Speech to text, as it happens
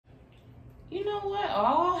You know what?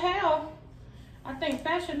 Oh, hell. I think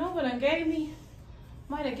Fashion Nova done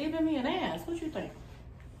might have given me an ass. What you think?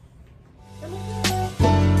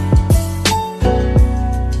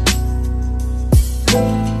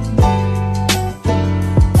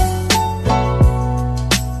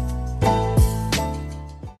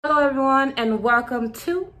 Hello everyone and welcome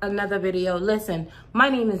to another video. Listen, my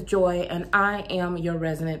name is Joy and I am your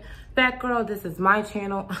resident fat girl. This is my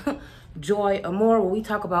channel, Joy Amore, where we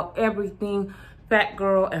talk about everything fat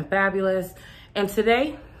girl and fabulous. And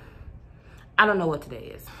today, I don't know what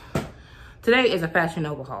today is. Today is a Fashion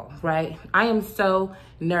Nova haul, right? I am so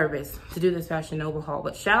nervous to do this Fashion Nova haul,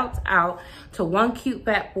 but shouts out to one cute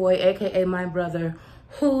fat boy, AKA my brother,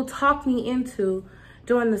 who talked me into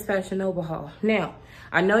doing this Fashion Nova haul. Now,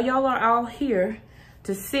 I know y'all are all here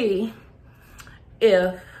to see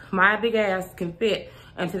if my big ass can fit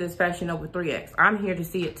into this Fashion Nova 3X. I'm here to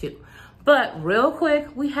see it too. But real quick,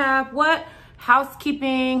 we have what?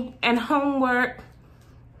 Housekeeping and homework.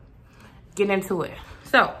 Get into it.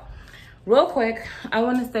 So, real quick, I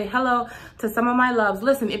want to say hello to some of my loves.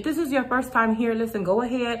 Listen, if this is your first time here, listen, go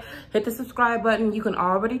ahead, hit the subscribe button. You can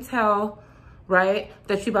already tell, right,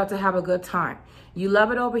 that you're about to have a good time. You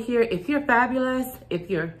love it over here. If you're fabulous,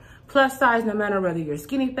 if you're plus size, no matter whether you're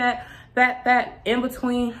skinny fat, fat, in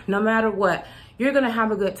between, no matter what, you're going to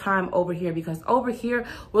have a good time over here, because over here,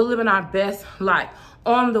 we're living our best life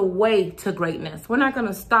on the way to greatness. We're not going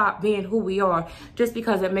to stop being who we are just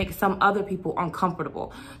because it makes some other people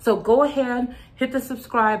uncomfortable. So go ahead, hit the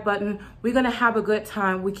subscribe button. We're going to have a good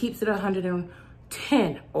time. We keeps it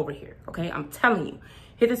 110 over here. Okay. I'm telling you,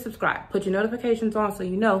 hit the subscribe, put your notifications on so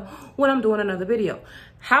you know when I'm doing another video.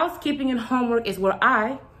 Housekeeping and homework is where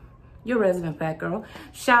I, your resident fat girl,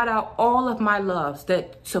 shout out all of my loves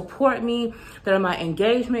that support me, that are my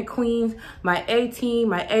engagement queens, my A-team,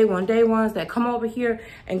 my A1 day ones that come over here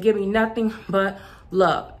and give me nothing but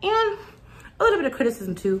love. And a little bit of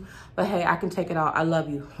criticism too, but hey, I can take it all. I love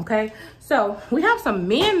you, okay? So we have some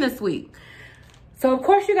men this week. So of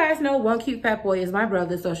course you guys know one cute fat boy is my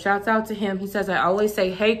brother, so shouts out to him. He says I always say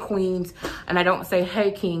hey queens and I don't say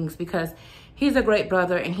hey kings, because he's a great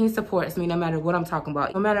brother and he supports me no matter what I'm talking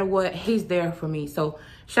about. No matter what, he's there for me. So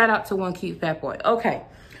shout out to one cute fat boy. Okay.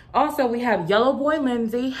 Also, we have Yellow Boy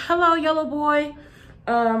Lindsay. Hello, Yellow Boy.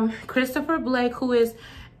 Christopher Blake, who is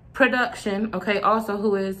production. Okay. Also,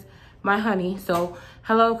 who is my honey. So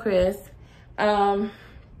hello, Chris.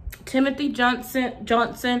 Timothy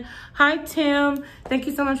Johnson. Hi, Tim. Thank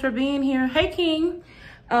you so much for being here. Hey, King.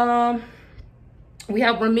 We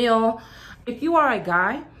have Ramil. If you are a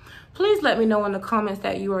guy, please let me know in the comments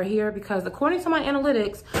that you are here, because according to my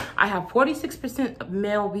analytics, I have 46% of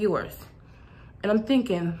male viewers. And I'm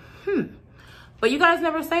thinking, but you guys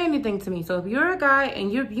never say anything to me. So if you're a guy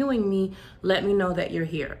and you're viewing me, let me know that you're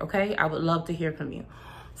here, okay? I would love to hear from you.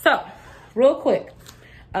 So, real quick,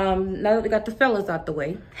 now that we got the fellas out the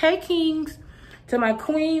way, hey kings. To my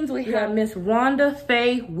queens, we have Miss Rhonda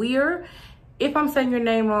Faye Weir. If I'm saying your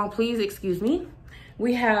name wrong, please excuse me.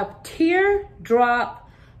 We have Teardrop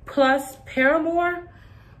Plus Paramore.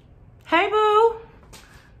 Hey boo,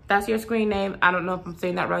 that's your screen name. I don't know if I'm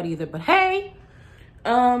saying that right either, but hey.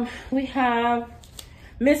 We have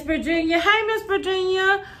Miss Virginia. Hey Miss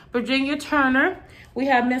Virginia. Virginia Turner. We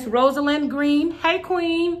have Miss Rosalind Green. Hey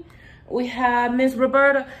queen. We have Miss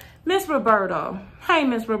Roberta. Miss Roberta. Hey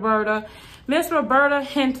Miss Roberta. Miss Roberta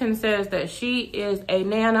Hinton says that she is a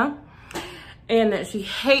nana and that she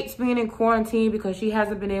hates being in quarantine because she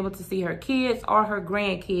hasn't been able to see her kids or her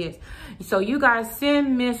grandkids. So you guys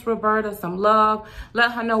send Miss Roberta some love.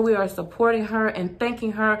 Let her know we are supporting her and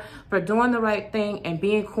thanking her for doing the right thing and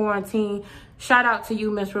being quarantined. Shout out to you,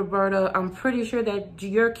 Miss Roberta. I'm pretty sure that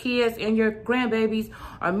your kids and your grandbabies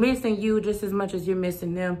are missing you just as much as you're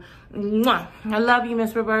missing them. Mwah. I love you,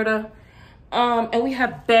 Miss Roberta. And we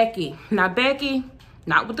have Becky. Now, Becky,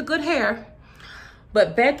 not with the good hair,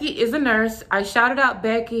 but Becky is a nurse. I shouted out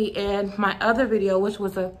Becky in my other video, which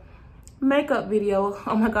was a makeup video.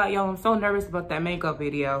 Oh my God, y'all, I'm so nervous about that makeup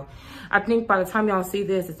video. I think by the time y'all see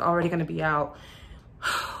this, it's already gonna be out.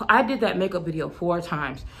 I did that makeup video 4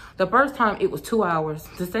 times. The first time it was 2 hours.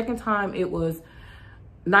 The second time it was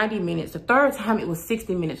 90 minutes. The third time it was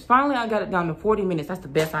 60 minutes. Finally, I got it down to 40 minutes. That's the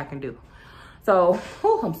best I can do. So,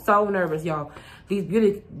 I'm so nervous, y'all. These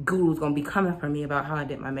beauty gurus gonna be coming for me about how I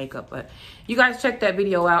did my makeup. But you guys check that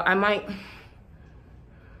video out. I might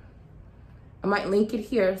link it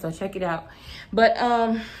here, so check it out. But,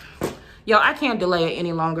 y'all, I can't delay it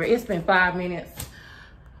any longer. It's been 5 minutes.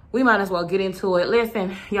 We might as well get into it.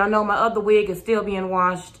 Listen, y'all know my other wig is still being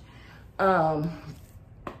washed. And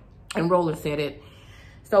Roller said it.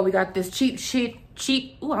 So we got this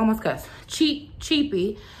ooh, I almost cussed.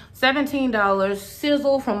 Cheapy, $17,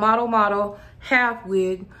 sizzle from Model, half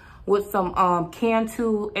wig with some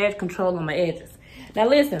Cantu edge control on my edges. Now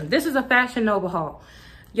listen, this is a Fashion Nova haul.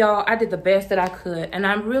 Y'all, I did the best that I could, and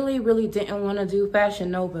I really didn't want to do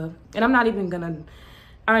Fashion Nova. And I'm not even gonna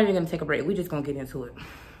take a break. We just gonna get into it.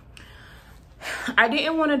 I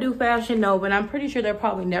didn't want to do Fashion Nova, and I'm pretty sure they'll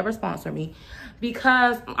probably never sponsor me,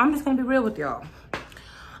 because I'm just gonna be real with y'all.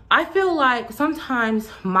 I feel like sometimes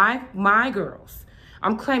my girls,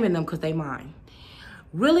 I'm claiming them because they mine,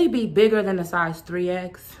 really be bigger than a size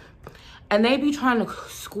 3X. And they be trying to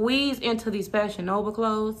squeeze into these Fashion Nova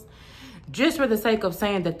clothes just for the sake of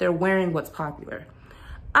saying that they're wearing what's popular.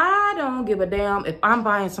 I don't give a damn if I'm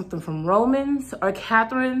buying something from Roman's or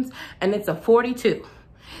Catherine's and it's a 42.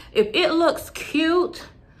 If it looks cute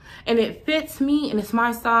and it fits me and it's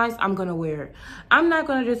my size, I'm gonna wear it. I'm not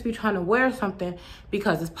gonna just be trying to wear something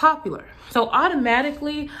because it's popular. So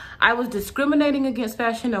automatically, I was discriminating against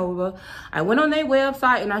Fashion Nova. I went on their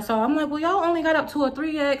website and I'm like, well, y'all only got up to a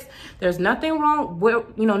 3X. There's nothing wrong,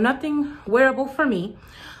 nothing wearable for me.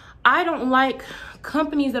 I don't like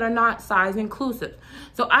companies that are not size inclusive.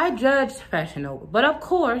 So I judged Fashion Nova. But of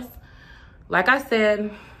course, like I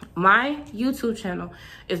said, my YouTube channel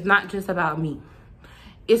is not just about me.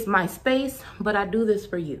 It's my space, but I do this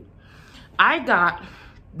for you. I got,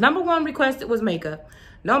 #1 requested was makeup.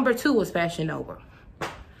 #2 was Fashion Nova.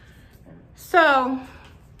 So,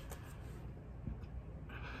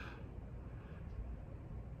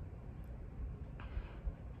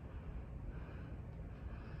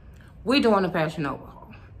 we doing a Fashion Nova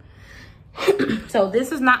haul. So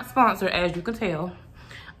this is not sponsored, as you can tell.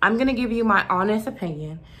 I'm gonna give you my honest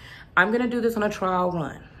opinion. I'm gonna do this on a trial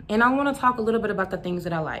run. And I wanna talk a little bit about the things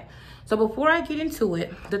that I like. So before I get into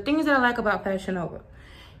it, the things that I like about Fashion Nova,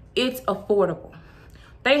 it's affordable.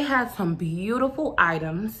 They had some beautiful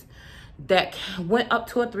items that went up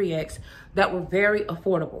to a 3X that were very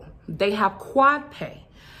affordable. They have quad pay,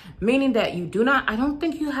 meaning that you do not, I don't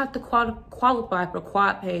think you have to qualify for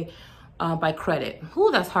quad pay by credit. Ooh,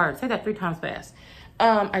 that's hard. Say that 3 times fast.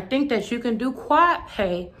 I think that you can do quad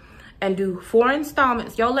pay and do 4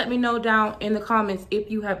 installments. Y'all let me know down in the comments if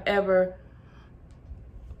you have ever,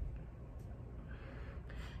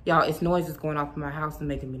 y'all, it's noises going off in my house and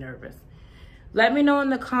making me nervous. Let me know in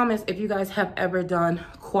the comments if you guys have ever done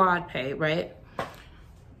quad pay, right?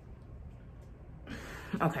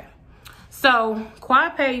 Okay. So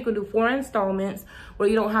quad pay, you can do 4 installments where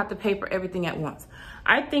you don't have to pay for everything at once.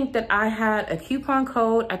 I think that I had a coupon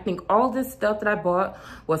code. I think all this stuff that I bought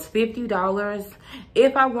was $50.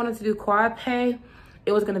 If I wanted to do quad pay,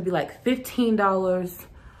 it was gonna be like $15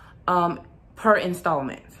 per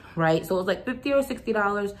installment, right? So it was like $50 or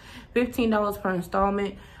 $60, $15 per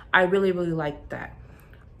installment. I really liked that.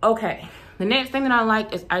 Okay, the next thing that I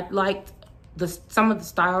liked is I liked some of the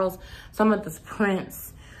styles, some of the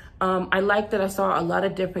prints. I liked that I saw a lot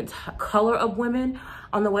of different color of women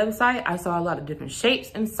on the website. I saw a lot of different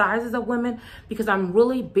shapes and sizes of women because I'm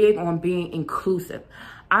really big on being inclusive.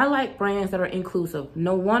 I like brands that are inclusive.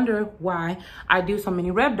 No wonder why I do so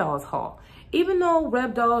many Reb Dolls haul. Even though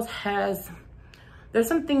Reb Dolls there's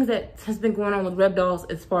some things that has been going on with Reb Dolls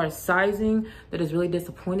as far as sizing that has really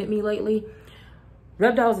disappointed me lately.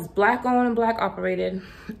 Reb Dolls is Black owned and Black operated,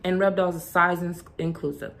 and Reb Dolls is size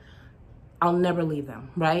inclusive. I'll never leave them,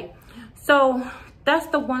 right? So that's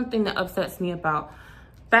the one thing that upsets me about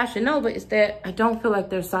Fashion Nova, is that I don't feel like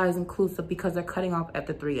they're size inclusive because they're cutting off at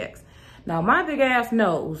the 3X. Now my big ass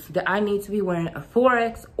knows that I need to be wearing a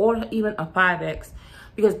 4X or even a 5X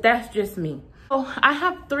because that's just me. So I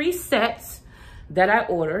have 3 sets that I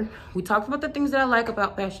ordered. We talked about the things that I like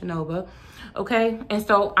about Fashion Nova, okay? And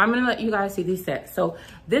so I'm gonna let you guys see these sets. So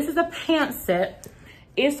this is a pant set.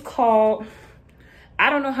 It's called, I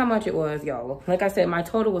don't know how much it was, y'all. Like I said, my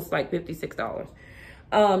total was like $56.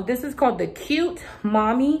 This is called the Cute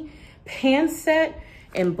Mommy Pant Set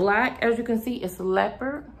in black. As you can see, it's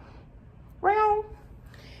leopard, brown,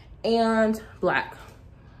 and black.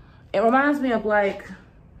 It reminds me of like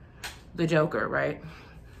the Joker, right?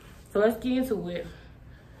 So let's get into it.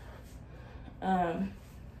 I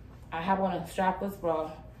have on a strapless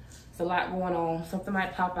bra. It's a lot going on. Something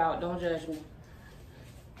might pop out. Don't judge me.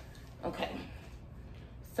 Okay.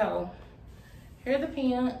 So here are the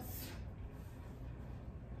pants.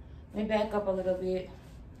 Let me back up a little bit.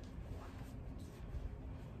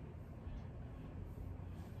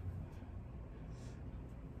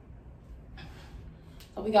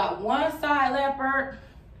 So we got one side leopard,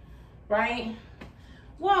 right?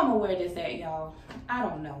 Where I'm gonna wear this at, y'all? I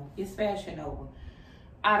don't know. It's Fashion Nova.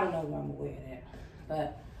 I don't know where I'm gonna wear it at.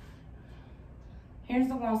 But Here's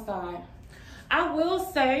the one side. I will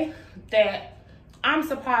say that I'm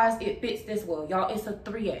surprised it fits this well, y'all. It's a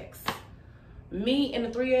 3X. Me in the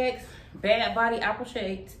 3X, bad body, apple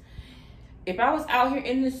shaped. If I was out here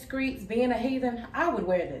in the streets being a heathen, I would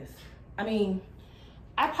wear this. I mean,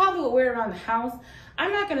 I probably would wear it around the house.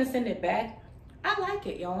 I'm not gonna send it back. I like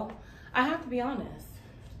it, y'all. I have to be honest.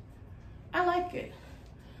 I like it.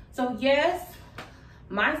 So yes,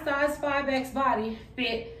 my size 5X body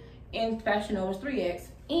fit in Fashion Nova's 3X,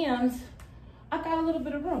 and I got a little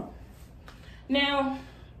bit of room. Now,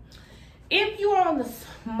 if you are on the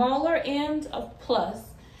smaller end of plus,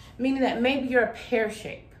 meaning that maybe you're a pear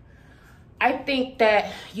shape, I think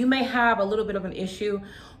that you may have a little bit of an issue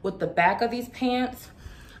with the back of these pants.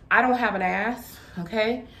 I don't have an ass,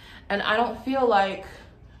 okay? And I don't feel like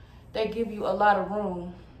they give you a lot of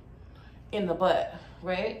room in the butt,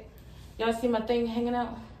 right? Y'all see my thing hanging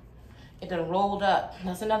out? It done rolled up.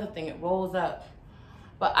 That's another thing, it rolls up.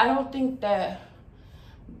 But I don't think that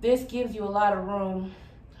this gives you a lot of room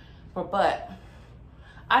for butt.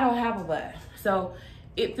 I don't have a butt, so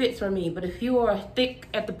it fits for me. But if you are thick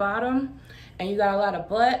at the bottom and you got a lot of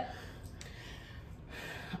butt,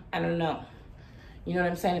 I don't know. You know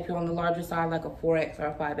what I'm saying? If you're on the larger side, like a 4X or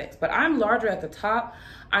a 5X. But I'm larger at the top.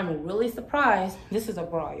 I'm really surprised. This is a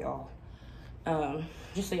bra, y'all.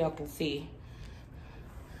 Just so y'all can see.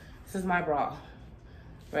 This is my bra,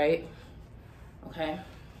 right? Okay.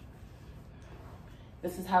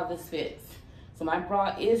 This is how this fits. So my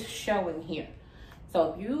bra is showing here.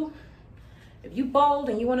 So if you bold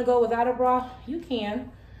and you want to go without a bra, you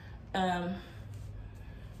can. But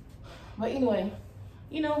anyway,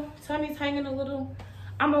 you know, tummy's hanging a little.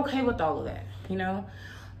 I'm okay with all of that, you know.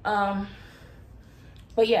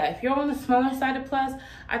 But yeah, if you're on the smaller side of plus,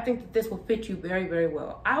 I think that this will fit you very, very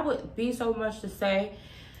well. I would be so much to say,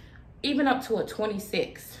 even up to a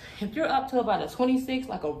 26. If you're up to about a 26,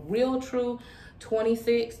 like a real true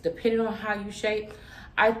 26, depending on how you shape,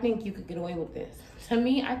 I think you could get away with this. To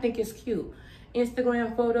me, I think it's cute.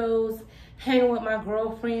 Instagram photos, hanging with my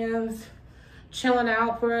girlfriends, chilling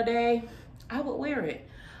out for a day, I would wear it.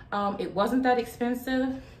 It wasn't that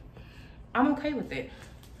expensive. I'm okay with it.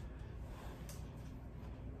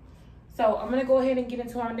 So I'm gonna go ahead and get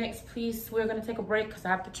into our next piece. We're gonna take a break because I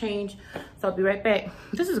have to change. So I'll be right back.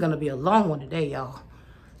 This is gonna be a long one today, y'all.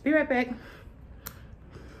 Be right back.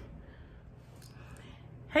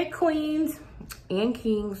 Hey queens and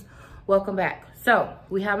kings, welcome back. So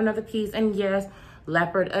we have another piece, and yes,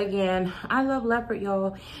 leopard again. I love leopard,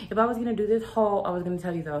 y'all. If I was gonna do this haul, I was gonna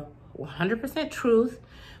tell you the 100% truth.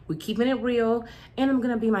 We're keeping it real, and I'm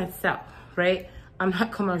gonna be myself, right? I'm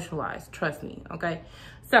not commercialized, trust me, okay?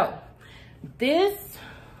 So this,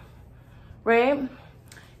 right,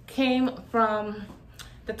 came from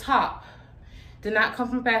the top. Did not come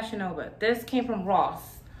from Fashion Nova. This came from Ross.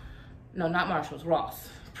 No, not Marshall's, Ross.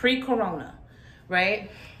 Pre-corona, right?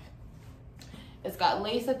 It's got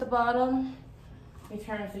lace at the bottom. Let me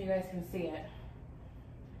turn so you guys can see it.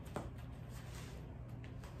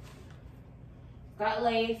 Got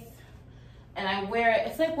lace, and I wear it.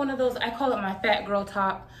 It's like one of those, I call it my fat girl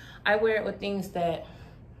top. I wear it with things that,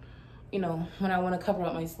 you know, when I want to cover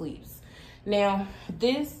up my sleeves. Now,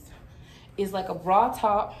 this is like a bra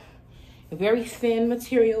top, a very thin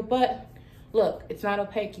material, but look, it's not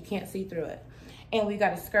opaque. You can't see through it. And we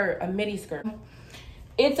got a skirt, a midi skirt.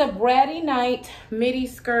 It's a Bratty Night midi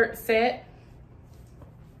skirt set.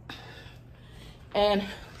 And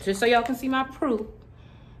just so y'all can see my proof,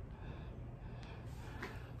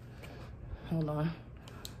 hold on.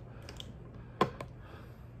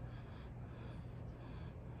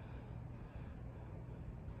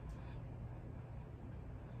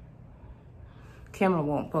 Camera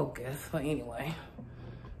won't focus, but anyway.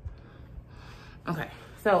 Okay,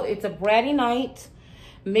 so it's a Bratty Night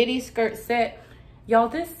midi skirt set. Y'all,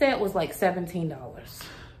 this set was like $17.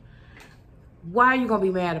 Why are you gonna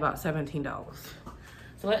be mad about $17?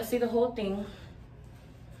 So let's see the whole thing.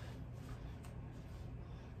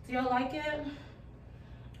 Do y'all like it?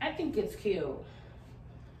 I think it's cute.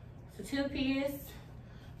 It's a two-piece,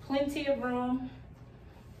 plenty of room.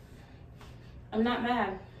 I'm not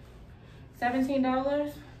mad.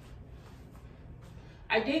 $17.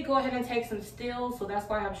 I did go ahead and take some stills, so that's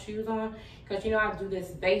why I have shoes on, because you know I do this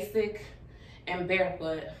basic and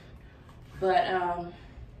barefoot, but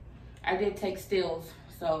I did take stills,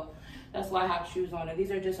 so that's why I have shoes on. And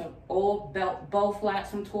these are just an old bow flats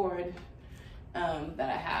from Torrid that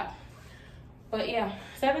I have. But yeah,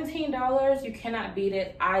 $17, you cannot beat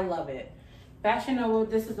it. I love it. Fashion Nova,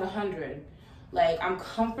 this is 100. Like, I'm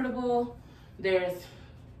comfortable. There's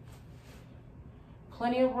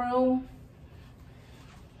plenty of room.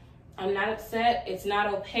 I'm not upset. It's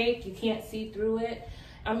not opaque. You can't see through it.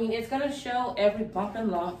 I mean, it's gonna show every bump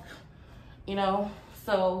and lump, you know,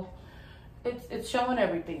 so it's showing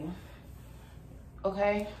everything,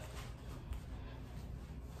 okay?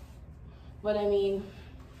 But I mean,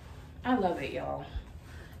 I love it, y'all.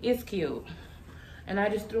 It's cute. And I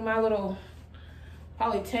just threw my little,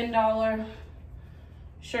 probably $10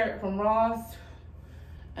 shirt from Ross,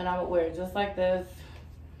 and I would wear it just like this.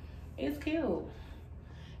 It's cute.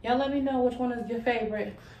 Y'all let me know which one is your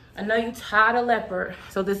favorite. I know you tired of leopard,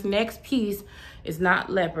 so this next piece is not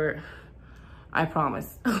leopard, I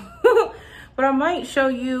promise. But I might show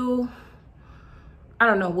you, I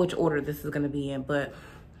don't know which order this is gonna be in, but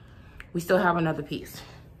we still have another piece.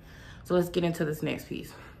 So let's get into this next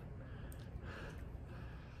piece.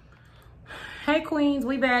 Hey queens,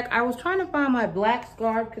 we back. I was trying to find my black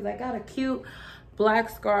scarf because I got a cute black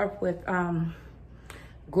scarf with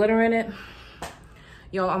glitter in it.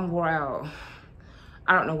 Yo, I'm wore out.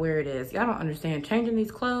 I don't know where it is. Y'all don't understand. Changing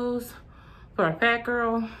these clothes for a fat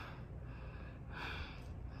girl,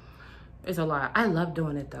 it's a lot. I love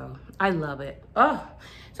doing it though. I love it. Oh,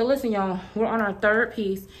 so listen y'all, we're on our third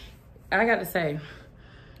piece. I got to say,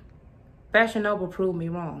 Fashion Nova proved me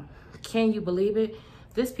wrong. Can you believe it?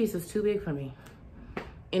 This piece is too big for me,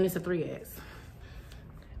 and it's a 3X.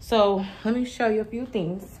 So let me show you a few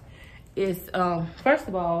things. It's first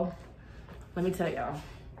of all, let me tell y'all,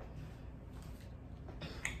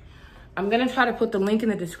 I'm gonna try to put the link in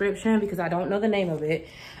the description because I don't know the name of it,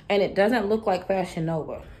 and it doesn't look like Fashion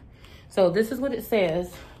Nova. So this is what it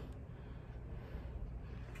says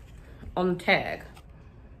on the tag.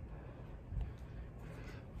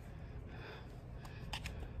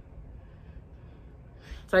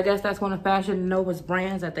 So I guess that's one of Fashion Nova's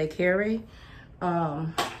brands that they carry.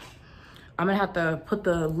 I'm gonna have to put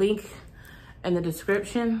the link in the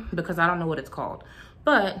description because I don't know what it's called.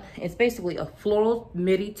 But it's basically a floral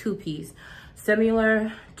midi two-piece,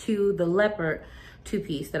 similar to the leopard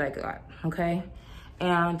two-piece that I got, okay?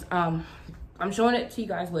 And I'm showing it to you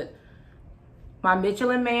guys with my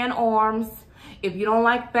Michelin Man arms. If you don't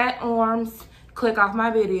like fat arms, click off my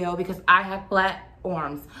video because I have flat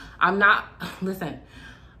arms. I'm not, listen,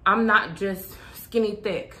 I'm not just skinny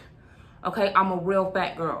thick, okay? I'm a real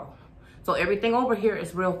fat girl. So everything over here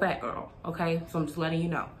is real fat girl, okay? So I'm just letting you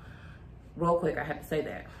know. Real quick, I had to say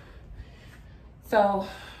that. So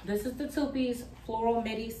this is the two-piece floral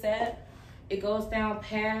midi set. It goes down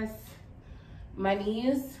past my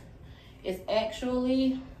knees. It's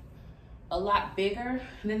actually a lot bigger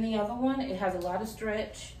than the other one. It has a lot of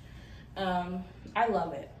stretch. I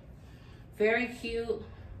love it. Very cute,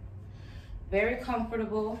 very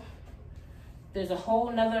comfortable. There's a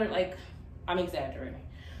whole nother, like, I'm exaggerating.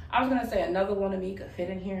 I was gonna say another one of me could fit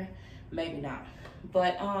in here, maybe not.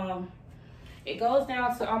 But it goes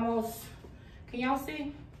down to almost, can y'all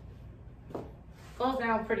see? Goes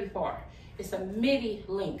down pretty far. It's a midi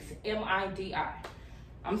length, M-I-D-I.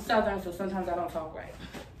 I'm Southern, so sometimes I don't talk right.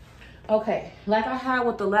 Okay, like I had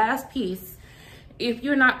with the last piece, if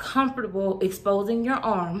you're not comfortable exposing your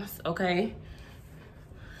arms, okay,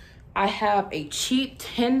 I have a cheap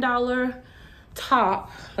 $10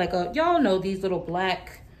 top, like y'all know these little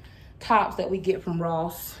black tops that we get from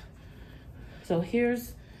Ross. So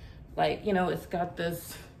here's, like, you know, it's got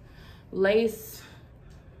this lace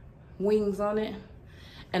wings on it.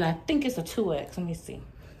 And I think it's a 2X, let me see.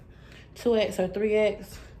 2X or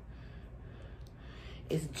 3X.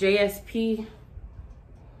 It's JSP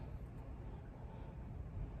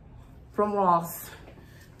from Ross,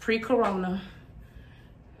 pre-corona,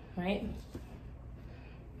 right?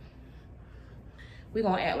 We're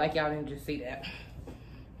gonna act like y'all didn't just see that.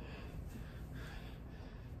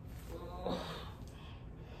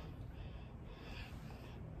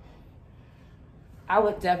 I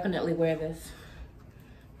would definitely wear this.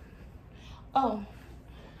 Oh,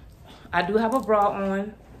 I do have a bra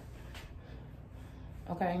on.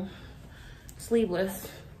 Okay, sleeveless,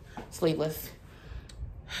 strapless.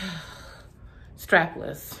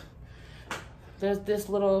 There's this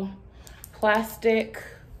little plastic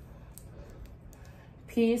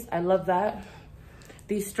piece. I love that.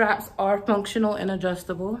 These straps are functional and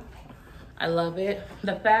adjustable. I love it.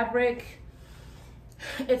 The fabric,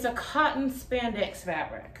 it's a cotton spandex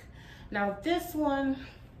fabric. Now this one,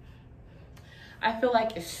 I feel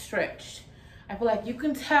like it's stretched. I feel like you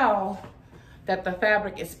can tell that the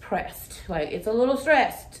fabric is pressed. Like, it's a little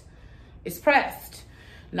stressed. It's pressed.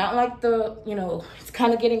 Not like the, you know, it's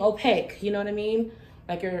kind of getting opaque, you know what I mean?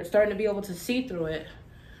 Like you're starting to be able to see through it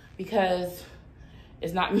because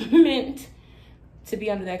it's not meant to be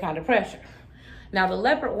under that kind of pressure. Now the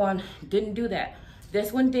leopard one didn't do that.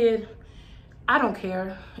 This one did. I don't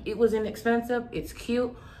care. It was inexpensive. It's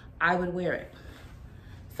cute. I would wear it.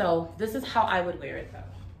 So this is how I would wear it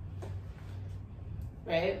though.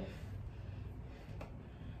 Right?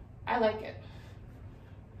 I like it.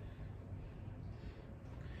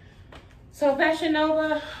 So Fashion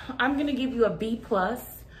Nova, I'm gonna give you a B+.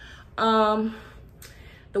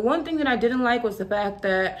 The one thing that I didn't like was the fact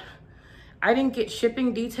that I didn't get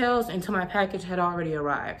shipping details until my package had already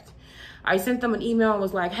arrived. I sent them an email and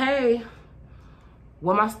was like, hey,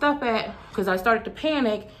 where my stuff at? Because I started to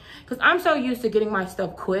panic because I'm so used to getting my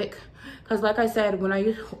stuff quick. Because like I said, when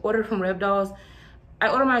I ordered from Reb Dolls, I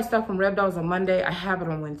order my stuff from Reb Dolls on Monday. I have it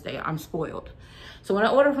on Wednesday. I'm spoiled. So when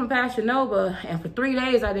I ordered from Fashion Nova, and for 3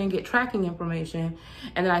 days I didn't get tracking information,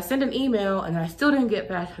 and then I sent an email, and I still didn't get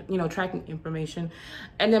tracking information,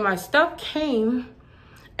 and then my stuff came,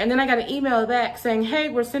 and then I got an email back saying, hey,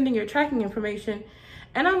 we're sending your tracking information,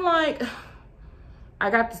 and I'm like,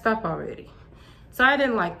 I got the stuff already. So I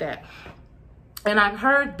didn't like that. And I've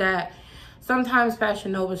heard that sometimes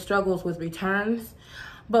Fashion Nova struggles with returns,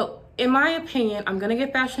 but in my opinion, I'm gonna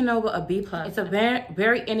give Fashion Nova a B+. It's a very,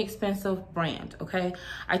 very inexpensive brand, okay?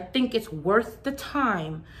 I think it's worth the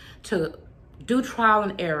time to do trial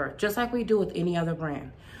and error, just like we do with any other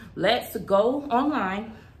brand. Let's go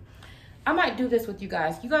online. I might do this with you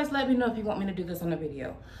guys. You guys let me know if you want me to do this on a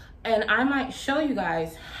video. And I might show you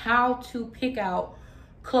guys how to pick out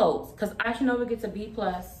clothes, because Fashion Nova gets a B+.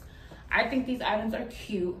 I think these items are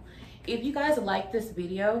cute. If you guys like this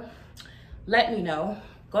video, let me know.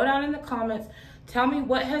 Go down in the comments. Tell me,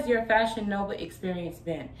 what has your Fashion Nova experience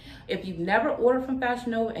been? If you've never ordered from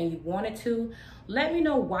Fashion Nova and you wanted to, let me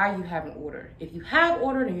know why you haven't ordered. If you have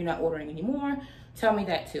ordered and you're not ordering anymore, tell me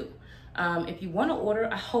that too. If you want to order,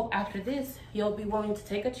 I hope after this you'll be willing to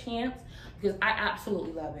take a chance, because I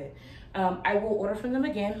absolutely love it. I will order from them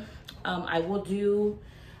again. I'll do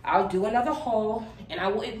another haul, and I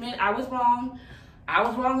will admit I was wrong. I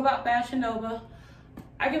was wrong about Fashion Nova.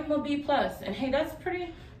 I give them a B+, and hey, that's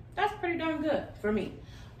pretty darn good for me.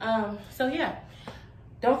 So yeah,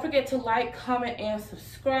 don't forget to like, comment, and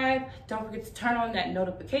subscribe. Don't forget to turn on that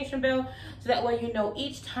notification bell so that way you know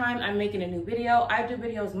each time I'm making a new video. I do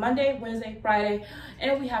videos Monday, Wednesday, Friday,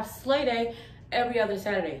 and we have Slay Day every other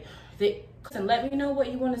Saturday. And let me know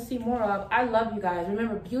what you want to see more of. I love you guys.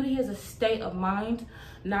 Remember, beauty is a state of mind,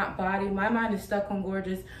 not body. My mind is stuck on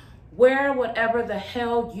gorgeous. Wear whatever the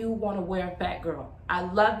hell you want to wear, fat girl. I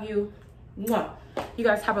love you. Mwah. You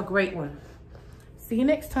guys have a great one. See you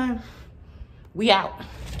next time. We out.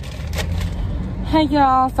 Hey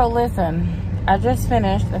y'all, so listen, I just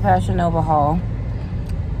finished the Fashion Nova haul.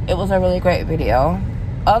 It was a really great video.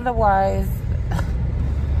 Otherwise,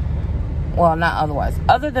 well, not otherwise,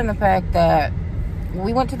 other than the fact that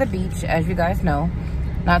we went to the beach, as you guys know,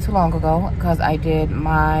 not too long ago, because I did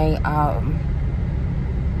my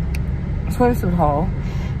swimsuit haul,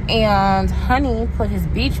 and Honey put his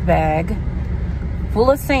beach bag full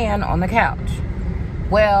of sand on the couch.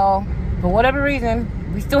 Well, for whatever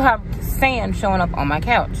reason, we still have sand showing up on my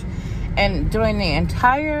couch, and during the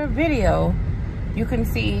entire video you can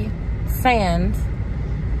see sand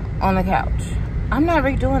on the couch. I'm not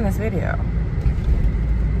redoing this video.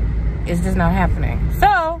 It's just not happening.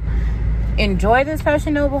 So enjoy this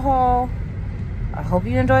Fashion Nova haul. I hope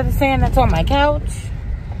you enjoy the sand that's on my couch.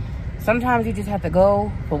 Sometimes you just have to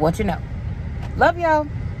go for what you know. Love y'all.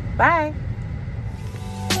 Bye.